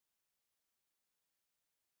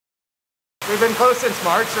We've been closed since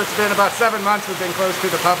March, so it's been about 7 months we've been closed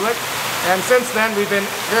to the public. And since then, we've been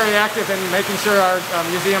very active in making sure our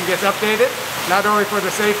museum gets updated, not only for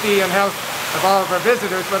the safety and health of all of our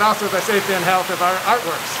visitors, but also the safety and health of our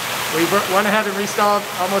artworks. We went ahead and restyled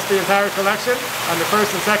almost the entire collection on the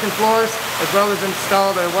first and second floors, as well as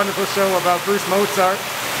installed a wonderful show about Bruce Mozart,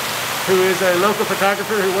 who is a local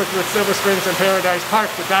photographer who worked with Silver Springs and Paradise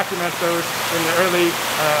Park to document those in the early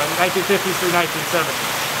 1950s through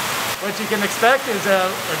 1970s. What you can expect is a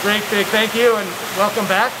great big thank you and welcome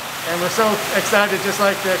back. And we're so excited, just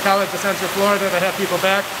like the College of Central Florida, to have people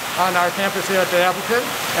back on our campus here at the Appleton,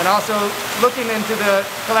 and also looking into the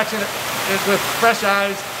collection with fresh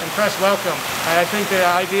eyes and fresh welcome. I think the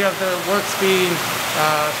idea of the works being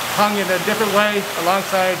hung in a different way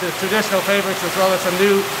alongside the traditional favorites, as well as some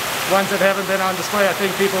new ones that haven't been on display, I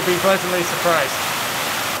think people will be pleasantly surprised.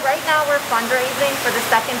 Right now we're fundraising for the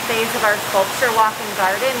second phase of our sculpture walk and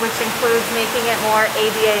garden, which includes making it more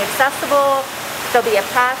ADA accessible. There'll be a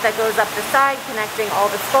path that goes up the side connecting all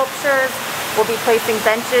the sculptures. We'll be placing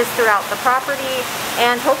benches throughout the property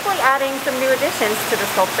and hopefully adding some new additions to the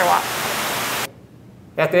sculpture walk.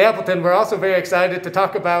 At the Appleton, we're also very excited to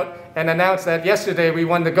talk about and announce that yesterday we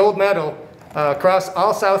won the gold medal across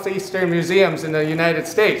all southeastern museums in the United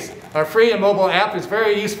States. Our free and mobile app is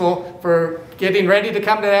very useful for getting ready to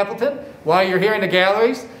come to Appleton while you're here in the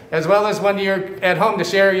galleries, as well as when you're at home to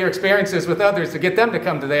share your experiences with others to get them to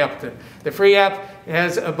come to the Appleton. The free app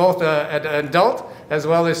has both an adult as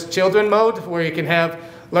well as children mode, where you can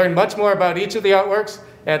learn much more about each of the artworks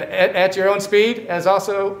at your own speed, as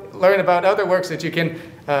also learn about other works that you can,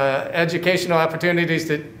 educational opportunities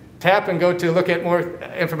to tap and go to look at more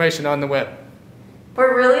information on the web.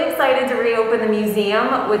 We're really excited to reopen the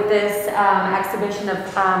museum with this exhibition of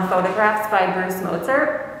photographs by Bruce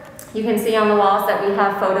Mozart. You can see on the walls that we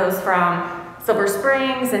have photos from Silver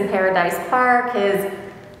Springs and Paradise Park, his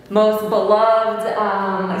most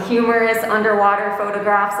beloved humorous underwater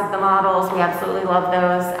photographs of the models. We absolutely love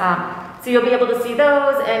those. So you'll be able to see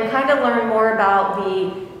those and kind of learn more about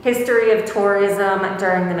the history of tourism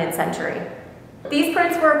during the mid-century. These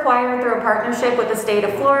prints were acquired through a partnership with the state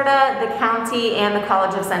of Florida, the county, and the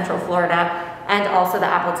College of Central Florida, and also the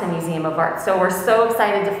Appleton Museum of Art. So we're so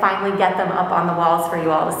excited to finally get them up on the walls for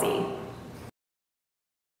you all to see.